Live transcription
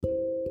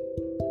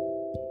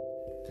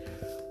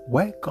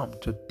Welcome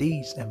to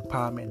this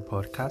empowerment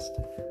podcast,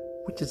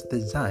 which is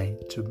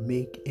designed to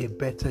make a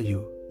better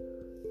you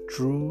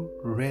through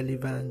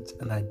relevant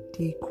and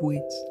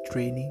adequate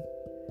training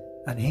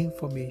and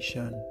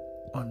information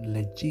on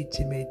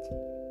legitimate,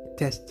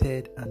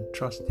 tested, and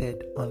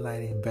trusted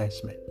online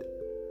investment.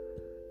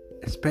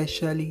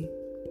 Especially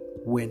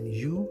when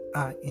you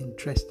are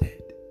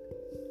interested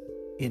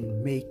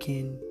in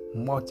making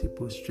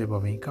multiple streams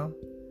of income,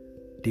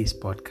 this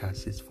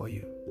podcast is for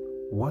you.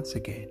 Once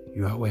again,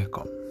 you are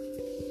welcome.